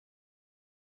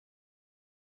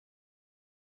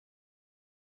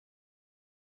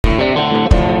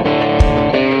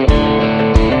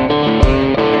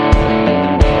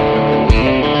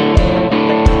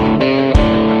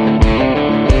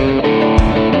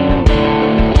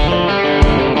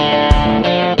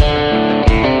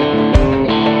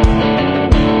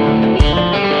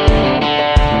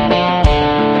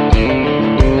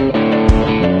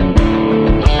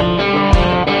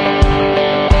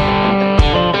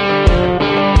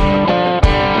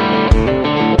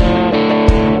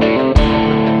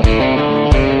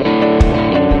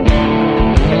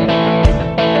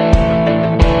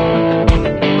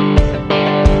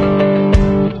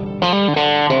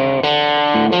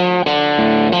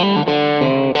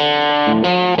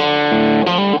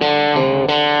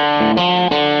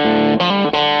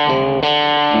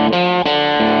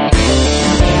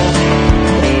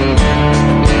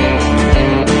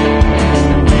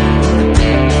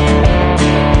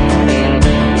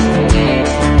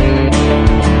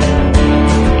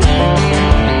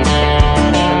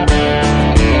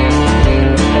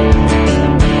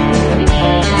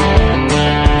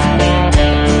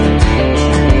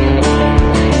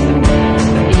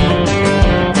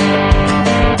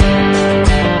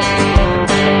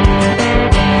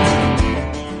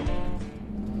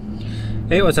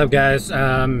Hey, what's up, guys?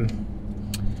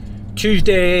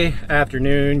 Tuesday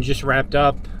afternoon, just wrapped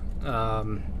up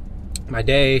my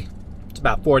day. It's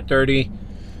about 4:30,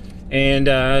 and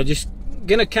just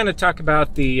gonna kind of talk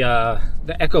about the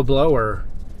Echo blower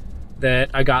that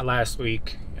I got last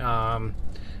week.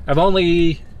 I've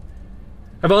only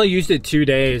used it 2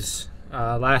 days.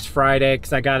 Last Friday,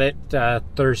 because I got it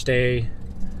Thursday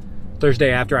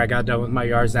after I got done with my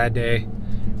yards that day,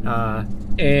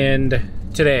 and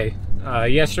today.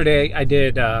 Yesterday I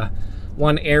did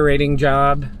one aerating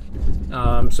job,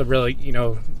 so really,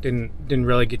 didn't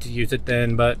really get to use it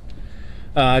then, but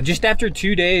just after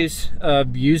 2 days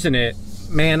of using it,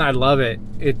 man, I love it.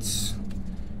 It's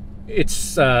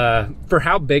for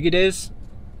how big it is,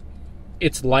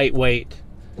 it's lightweight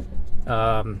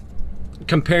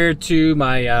compared to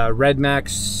my Redmax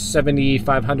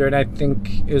 7500, I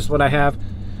think is what I have.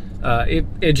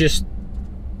 It just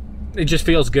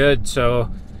feels good, so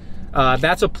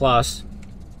that's a plus.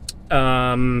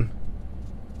 As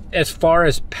far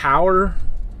as power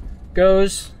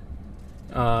goes,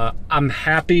 I'm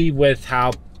happy with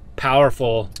how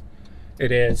powerful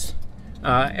it is.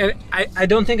 And I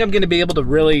don't think I'm going to be able to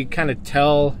really kind of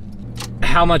tell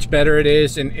how much better it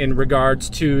is in regards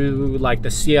to like the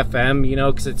CFM,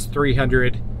 because it's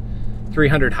 300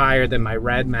 higher than my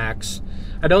Redmax.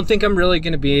 I don't think I'm really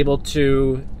going to be able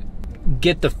to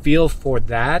get the feel for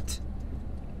that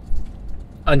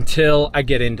until I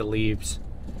get into leaves.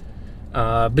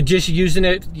 But just using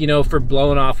it, for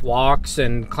blowing off walks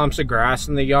and clumps of grass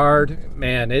in the yard,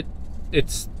 man,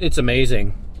 it's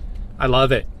amazing. I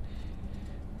love it.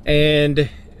 And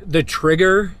the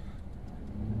trigger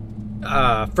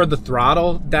for the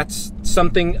throttle, that's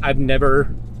something I've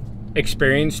never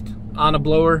experienced on a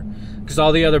blower, because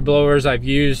all the other blowers I've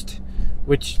used,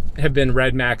 which have been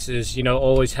Redmaxes,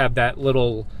 always have that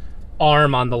little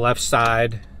arm on the left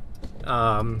side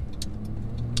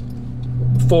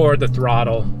for the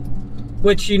throttle,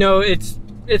 which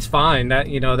it's fine,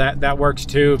 that works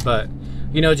too, but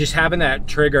just having that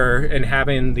trigger and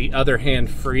having the other hand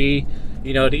free,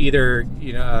 to either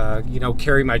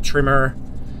carry my trimmer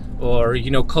or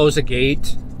close a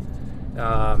gate,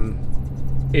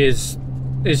 is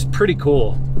pretty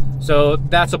cool. So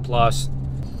that's a plus.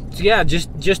 So yeah,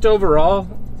 just overall,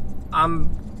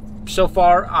 so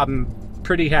far I'm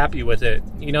pretty happy with it.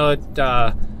 It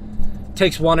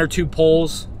takes 1 or 2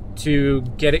 pulls to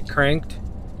get it cranked,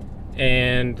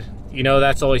 and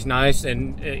that's always nice.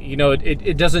 And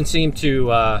it doesn't seem to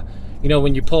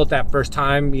when you pull it that first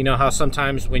time, how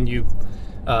sometimes when you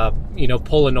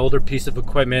pull an older piece of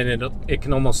equipment, and it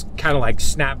can almost kind of like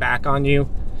snap back on you.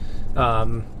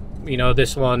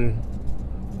 This one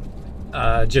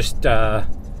just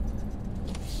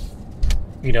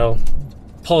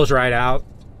pulls right out.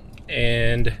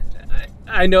 And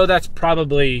I know that's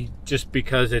probably just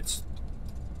because it's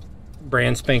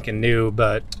brand spanking new,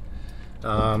 but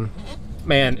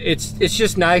man, it's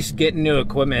just nice getting new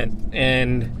equipment,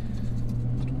 and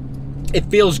it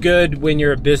feels good when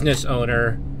you're a business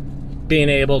owner being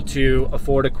able to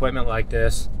afford equipment like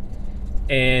this.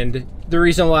 And the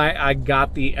reason why I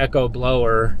got the Echo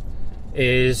blower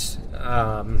is,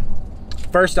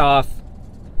 first off,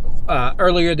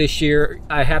 earlier this year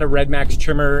I had a Redmax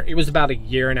trimmer. It was about 1.5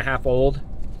 years old,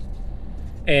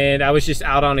 and I was just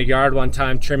out on a yard one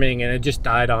time trimming, and it just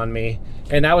died on me.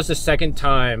 And that was the second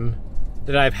time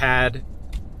that I've had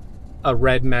a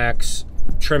Redmax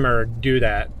trimmer do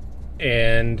that.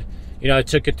 And I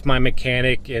took it to my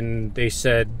mechanic, and they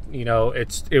said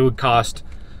it would cost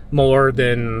more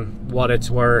than what it's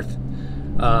worth.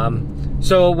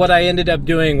 So what I ended up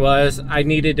doing was I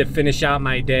needed to finish out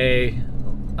my day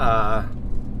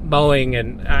mowing,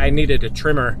 and I needed a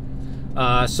trimmer,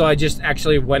 so I just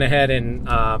actually went ahead and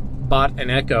bought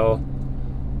an Echo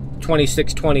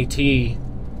 2620T,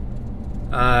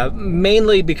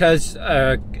 mainly because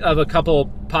of a couple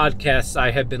podcasts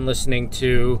I had been listening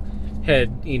to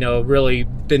had really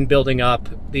been building up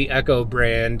the Echo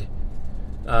brand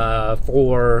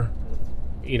for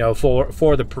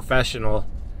the professional.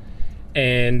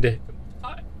 And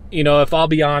if I'll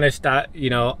be honest, I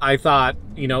thought,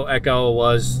 Echo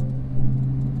was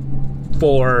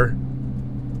for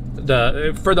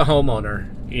the homeowner.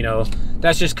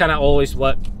 That's just kind of always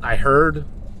what I heard.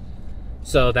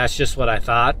 So that's just what I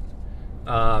thought.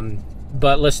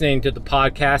 But listening to the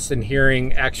podcast and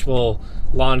hearing actual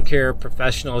lawn care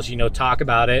professionals, talk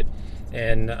about it,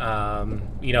 and,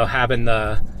 having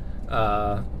the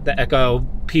Echo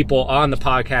people on the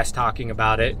podcast talking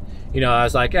about it, I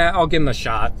was like, I'll give them a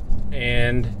shot,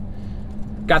 and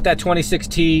got that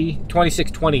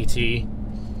 2620T,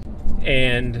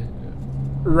 and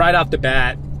right off the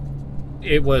bat,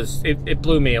 it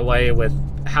blew me away with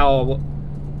how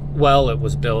well it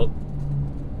was built.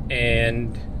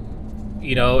 And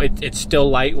you know, it's still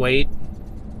lightweight,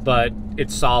 but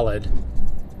it's solid.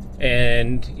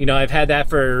 And you know, I've had that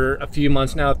for a few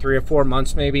months now, 3 or 4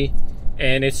 months maybe,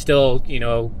 and it's still, you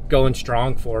know, going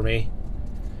strong for me.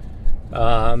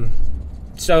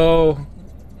 So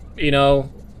you know,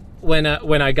 when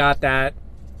I got that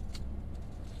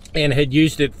and had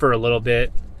used it for a little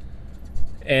bit,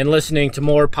 and listening to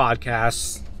more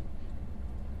podcasts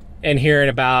and hearing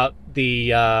about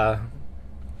the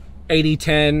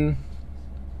 8010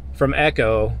 from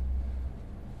Echo,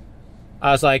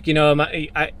 I was like, you know,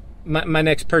 my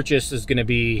next purchase is going to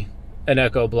be an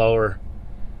Echo blower.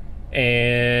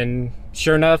 And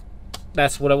sure enough,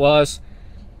 that's what it was.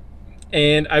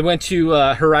 And I went to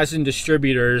Horizon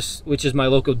Distributors, which is my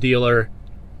local dealer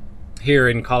here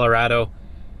in Colorado,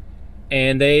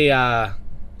 and they I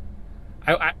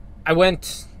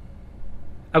went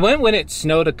when it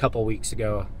snowed a couple weeks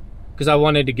ago because I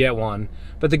wanted to get one.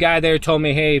 But the guy there told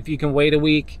me, hey, if you can wait a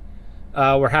week,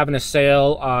 we're having a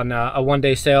sale on a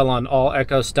one-day sale on all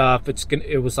Echo stuff.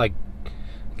 It was like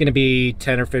gonna be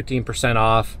 10 or 15%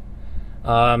 off. So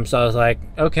I was like,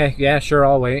 okay, yeah, sure,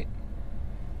 I'll wait.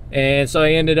 And so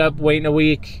I ended up waiting a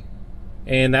week,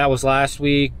 and that was last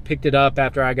week. Picked it up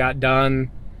after I got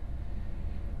done,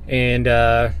 and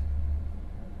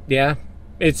yeah,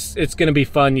 it's gonna be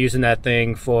fun using that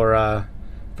thing for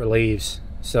leaves.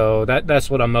 So that's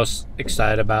what I'm most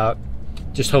excited about.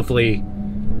 Just hopefully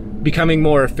becoming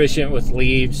more efficient with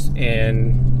leaves,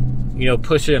 and you know,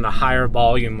 pushing a higher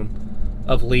volume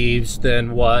of leaves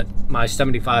than what my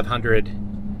 7500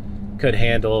 could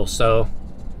handle. So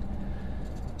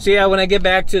yeah, when I get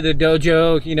back to the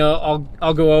dojo, you know,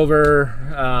 I'll go over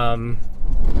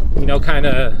you know, kind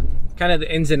of the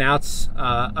ins and outs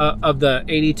of the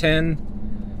 8010,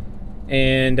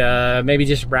 and maybe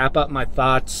just wrap up my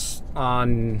thoughts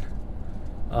on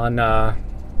the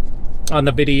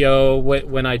video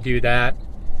when I do that.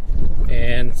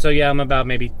 And so yeah, I'm about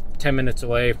maybe 10 minutes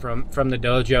away from the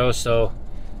dojo, so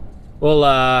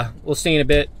we'll see in a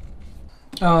bit.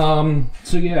 So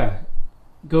yeah,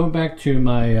 going back to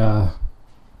my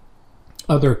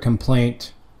other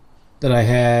complaint that I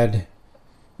had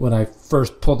when I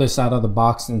first pulled this out of the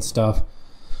box and stuff,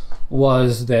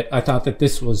 was that I thought that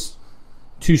this was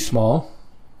too small,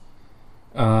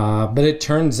 but it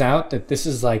turns out that this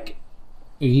is like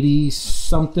 80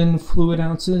 something fluid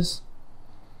ounces,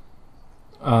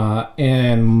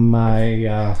 and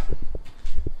my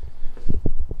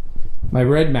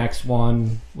Red Max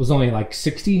one was only like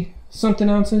 60 something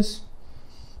ounces.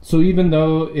 So even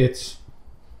though it's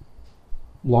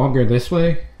longer this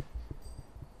way,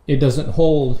 it doesn't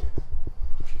hold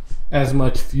as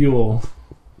much fuel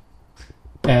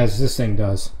as this thing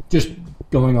does, just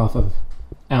going off of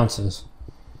ounces.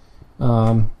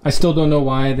 I still don't know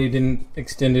why they didn't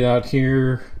extend it out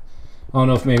here. I don't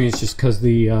know if maybe it's just because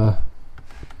the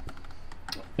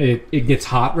it gets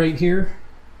hot right here,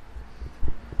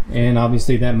 and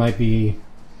obviously that might be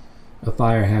a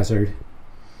fire hazard.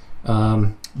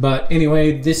 But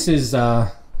anyway, this is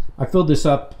I filled this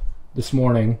up this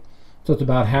morning, so it's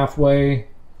about halfway,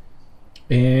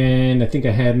 and I think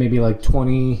I had maybe like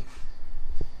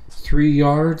 23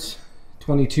 yards,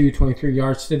 22, 23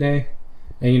 yards today.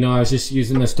 And you know, I was just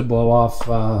using this to blow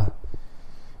off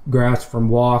grass from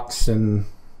walks and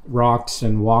rocks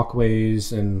and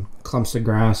walkways and clumps of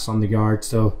grass on the yard.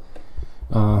 So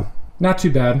not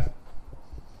too bad.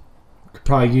 Could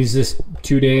probably use this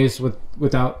 2 days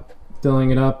without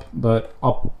filling it up, but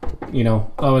I'll, you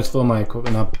know, always fill my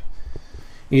equipment up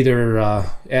either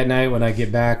at night when I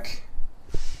get back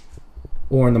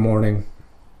or in the morning.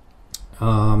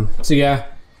 So yeah,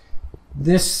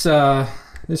 this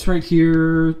right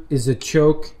here is a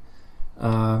choke.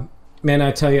 Man,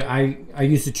 I tell you, I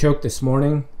used a choke this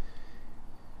morning,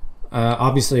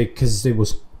 obviously because it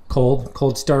was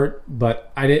cold start,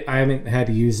 but I haven't had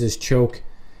to use this choke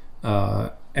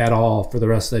at all for the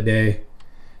rest of the day,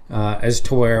 as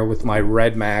to where with my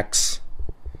Red Max,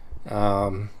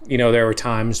 you know, there were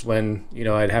times when, you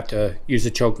know, I'd have to use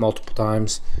the choke multiple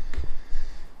times.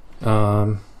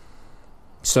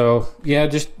 So yeah,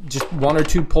 just 1 or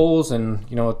 2 pulls, and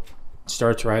you know, it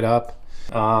starts right up.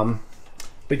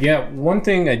 But yeah, one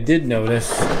thing I did notice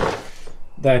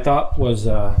that I thought was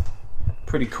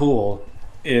pretty cool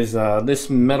is this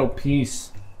metal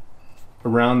piece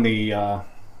around the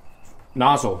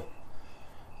nozzle,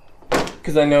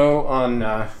 because I know on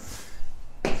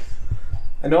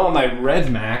my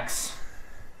Red Max,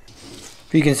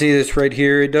 you can see this right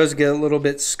here, it does get a little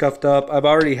bit scuffed up. I've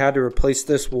already had to replace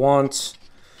this once.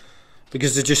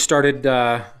 because it just started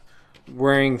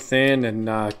wearing thin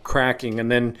and cracking.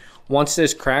 And then once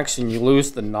this cracks and you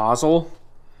lose the nozzle,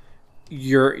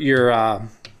 your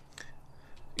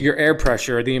air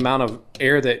pressure, the amount of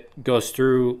air that goes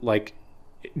through, like,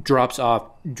 drops off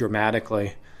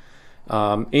dramatically.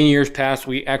 In years past,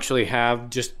 we actually have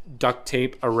just duct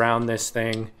tape around this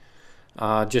thing,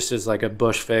 just as like a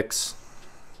bush fix.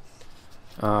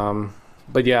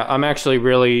 But yeah, I'm actually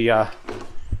really, I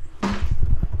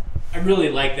really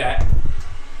like that.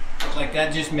 Like,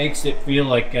 that just makes it feel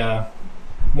like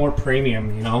more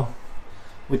premium, you know,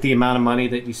 with the amount of money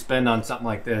that you spend on something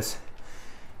like this.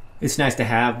 It's nice to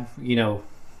have, you know,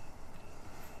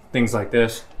 things like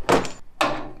this.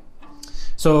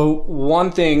 So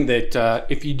one thing that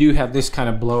if you do have this kind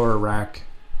of blower rack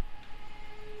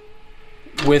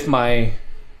with my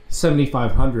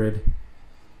 7500,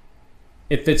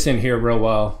 it fits in here real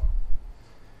well.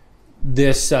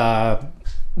 This the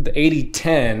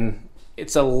 8010,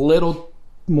 it's a little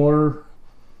more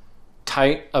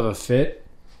tight of a fit.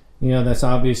 You know, that's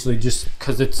obviously just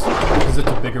because it's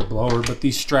a bigger blower, but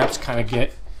these straps kind of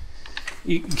get,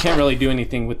 you can't really do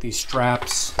anything with these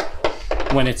straps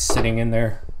when it's sitting in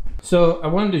there. So I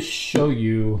wanted to show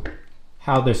you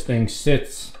how this thing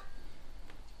sits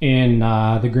in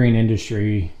the Green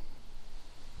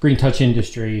Touch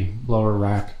Industry blower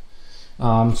rack.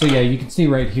 So yeah, you can see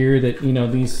right here that, you know,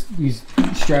 these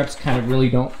straps kind of really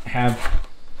don't have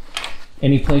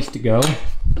any place to go.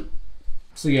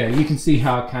 So yeah, you can see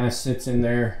how it kind of sits in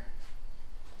there,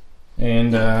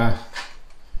 and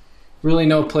really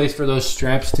no place for those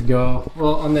straps to go.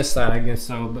 Well, on this side I guess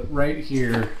so, but right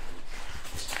here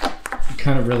you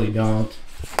kind of really don't.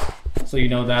 So, you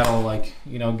know, that'll, like,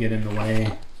 you know, get in the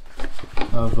way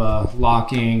of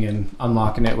locking and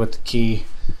unlocking it with the key.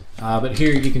 But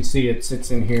here you can see it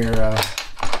sits in here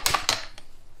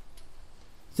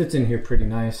pretty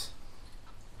nice.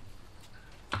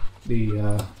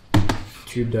 The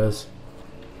tube does.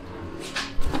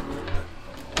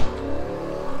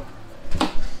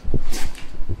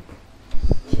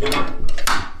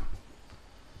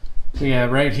 So yeah,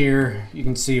 right here you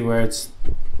can see where it's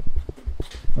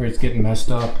getting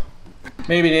messed up.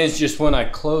 Maybe it is just when I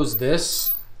close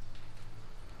this,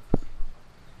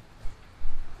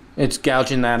 it's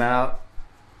gouging that out.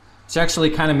 Which actually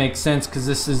kind of makes sense, because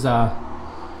this is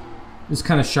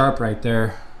kind of sharp right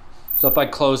there. So if I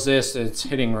close this, it's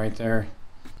hitting right there.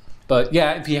 But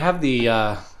yeah, if you have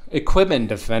the equipment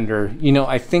defender, you know,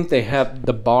 I think they have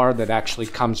the bar that actually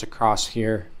comes across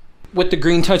here. With the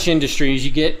Green Touch Industries,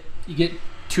 you get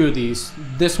two of these.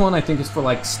 This one I think is for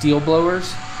like steel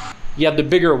blowers. You have the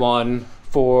bigger one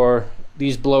for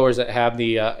these blowers that have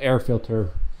the air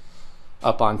filter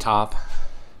up on top.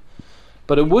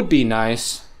 But it would be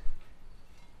nice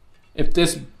if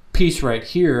this piece right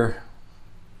here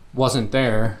wasn't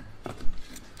there,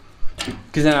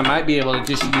 because then I might be able to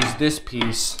just use this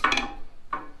piece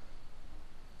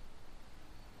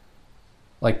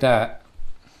like that.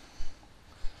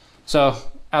 So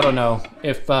I don't know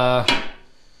if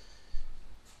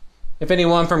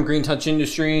anyone from Green Touch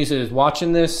Industries is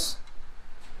watching this,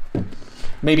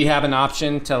 maybe have an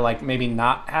option to, like, maybe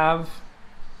not have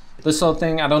this whole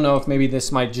thing. I don't know if maybe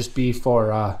this might just be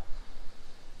for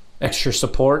extra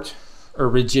support or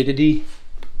rigidity.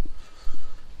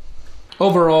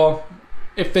 Overall,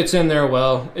 it fits in there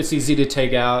well. It's easy to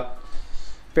take out,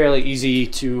 fairly easy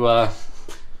to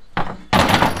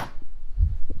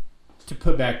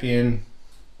put back in.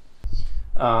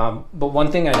 But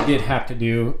one thing I did have to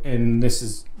do, and this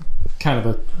is kind of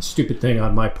a stupid thing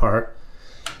on my part.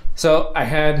 So I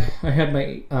had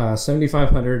my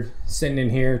 7500 sitting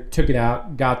in here, took it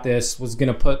out, got this, was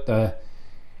gonna put the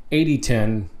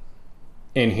 8010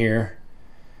 in here,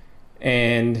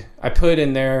 and I put it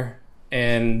in there,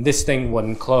 and this thing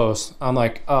wouldn't close. I'm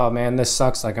like, oh man, this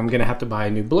sucks. Like, I'm gonna have to buy a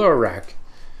new blower rack,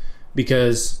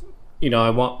 because, you know, I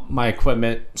want my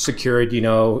equipment secured, you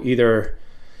know, either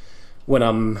when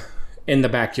I'm in the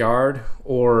backyard,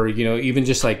 or, you know, even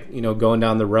just like, you know, going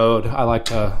down the road. I like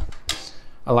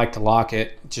to lock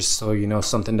it, just so, you know,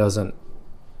 something doesn't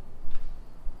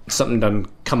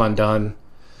come undone.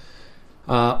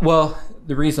 Well,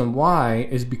 the reason why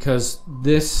is because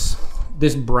this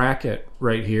bracket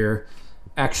right here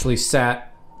actually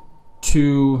sat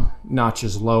 2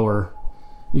 notches lower.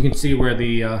 You can see where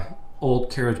the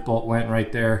old carriage bolt went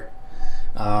right there.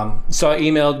 So I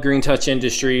emailed Green Touch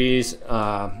Industries,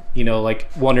 you know, like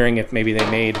wondering if maybe they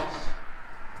made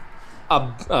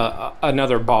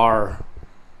another bar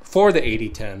for the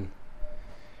 8010.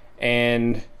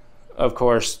 And of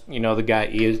course, you know, the guy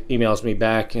emails me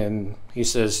back and he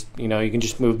says, you know, you can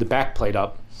just move the back plate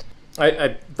up.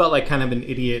 I felt like kind of an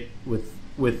idiot with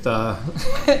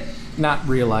not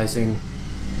realizing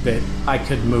that I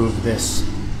could move this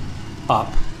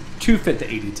up to fit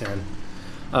the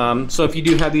 8010. So if you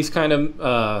do have these kind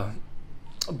of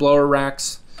blower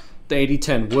racks, the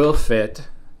 8010 will fit,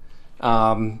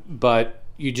 but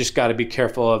you just got to be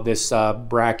careful of this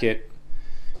bracket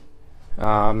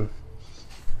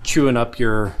chewing up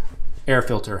your air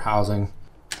filter housing.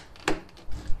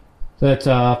 So that's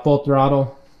full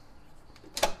throttle.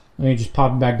 And you just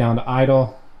pop it back down to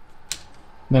idle.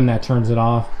 Then that turns it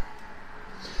off.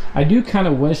 I do kind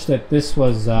of wish that this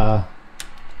was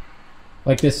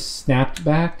like this snapped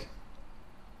back.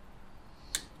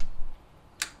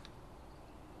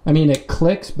 I mean, it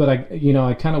clicks, but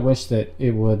I kind of wish that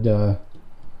it would,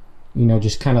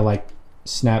 just kind of like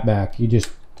snap back.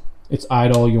 It's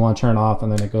idle, you want to turn off,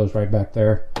 and then it goes right back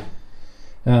there.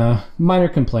 Minor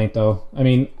complaint though. I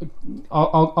mean,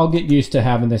 I'll get used to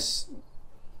having this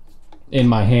in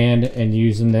my hand and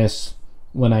using this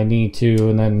when I need to,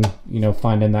 and then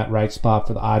finding that right spot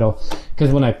for the idle.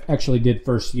 Because when I actually did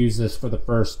first use this for the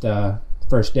first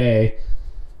day,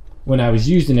 when I was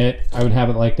using it, I would have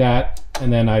it like that,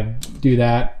 and then I'd do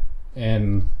that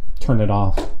and turn it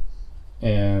off.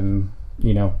 And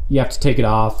you have to take it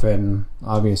off and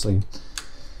obviously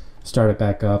start it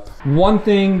back up. One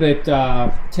thing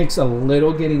that takes a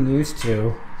little getting used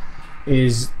to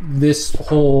is this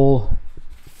whole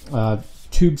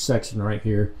tube section right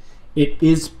here. It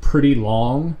is pretty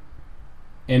long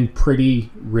and pretty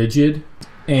rigid,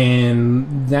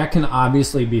 and that can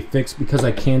obviously be fixed because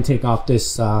I can take off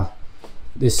this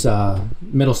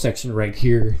middle section right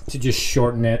here to just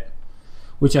shorten it,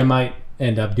 which I might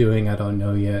end up doing. I don't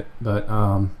know yet, but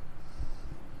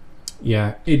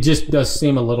yeah, it just does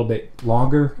seem a little bit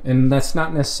longer, and that's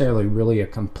not necessarily really a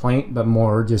complaint, but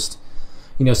more just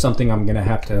something I'm gonna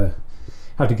have to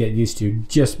get used to,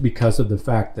 just because of the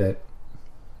fact that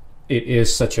it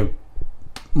is such a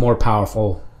more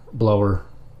powerful blower,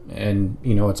 and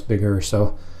it's bigger.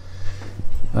 So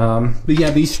but yeah,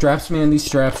 these straps, man, these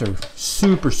straps are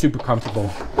super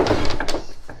comfortable.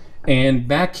 And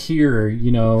back here,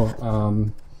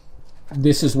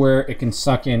 this is where it can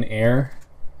suck in air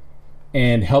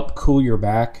and help cool your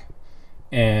back.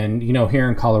 And here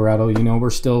in Colorado, we're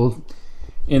still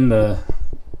in the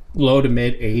low to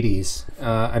mid 80s.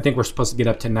 I think we're supposed to get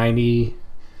up to 90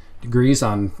 degrees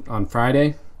on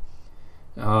Friday.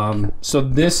 So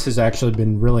this has actually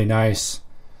been really nice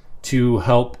to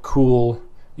help cool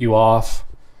you off,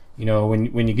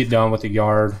 when you get done with the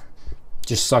yard,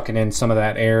 just sucking in some of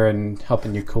that air and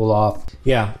helping you cool off.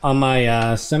 Yeah, on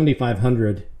my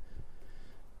 7500,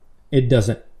 it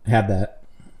doesn't have that.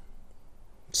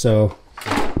 So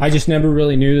I just never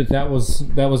really knew that was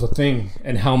a thing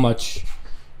and how much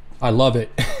I love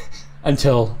it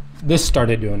until this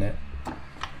started doing it.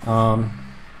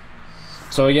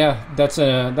 So yeah, that's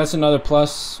another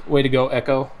plus. Way to go,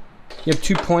 Echo. You have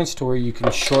 2 points to where you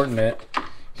can shorten it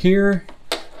here,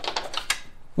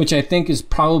 which I think is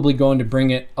probably going to bring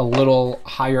it a little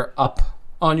higher up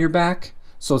on your back,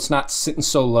 so it's not sitting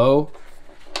so low.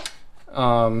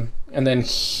 And then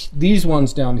these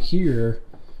ones down here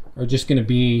are just going to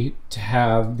be to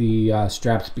have the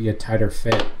straps be a tighter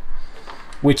fit,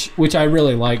 which I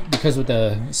really like, because with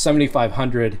the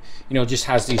 7500, just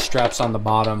has these straps on the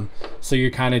bottom, so you're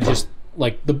kind of just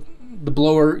like the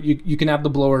blower. You can have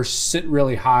the blower sit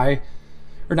really high,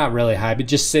 or not really high, but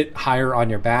just sit higher on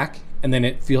your back, and then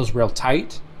it feels real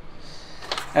tight.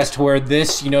 As to where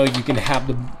this, you can have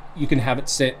it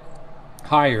sit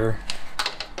higher,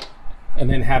 and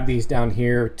then have these down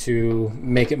here to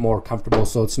make it more comfortable,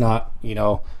 so it's not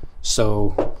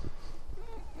so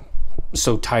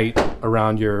tight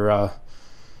around your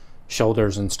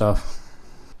shoulders and stuff.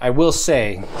 I will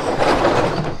say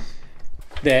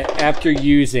that after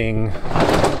using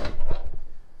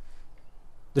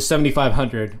the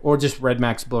 7500, or just Red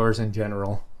Max blowers in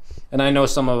general, and I know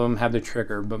some of them have the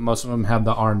trigger, but most of them have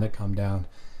the arm that come down,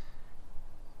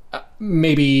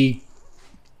 maybe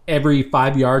every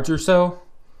 5 yards or so,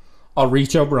 I'll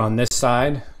reach over on this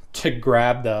side to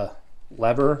grab the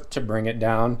lever to bring it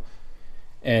down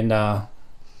and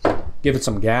give it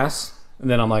some gas, and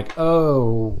then I'm like,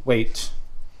 oh wait,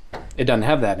 it doesn't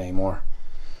have that anymore.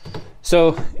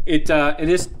 So it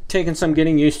is taking some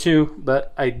getting used to,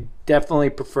 but I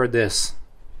definitely prefer this.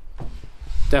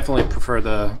 Definitely prefer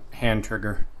the hand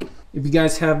trigger. If you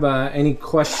guys have any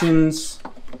questions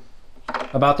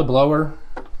about the blower,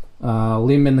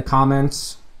 leave them in the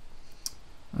comments.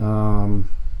 Yeah,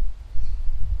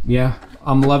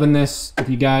 I'm loving this. If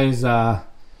you guys are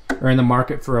in the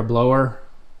market for a blower,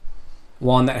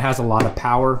 one that has a lot of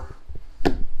power,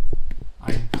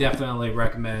 definitely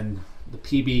recommend the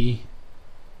PB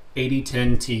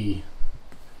 8010T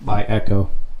by Echo.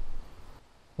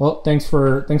 Well, thanks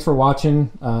for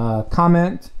watching.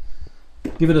 Comment,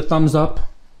 give it a thumbs up,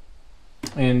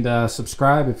 and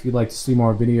subscribe if you'd like to see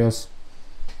more videos.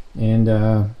 And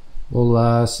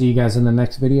we'll see you guys in the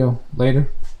next video. Later.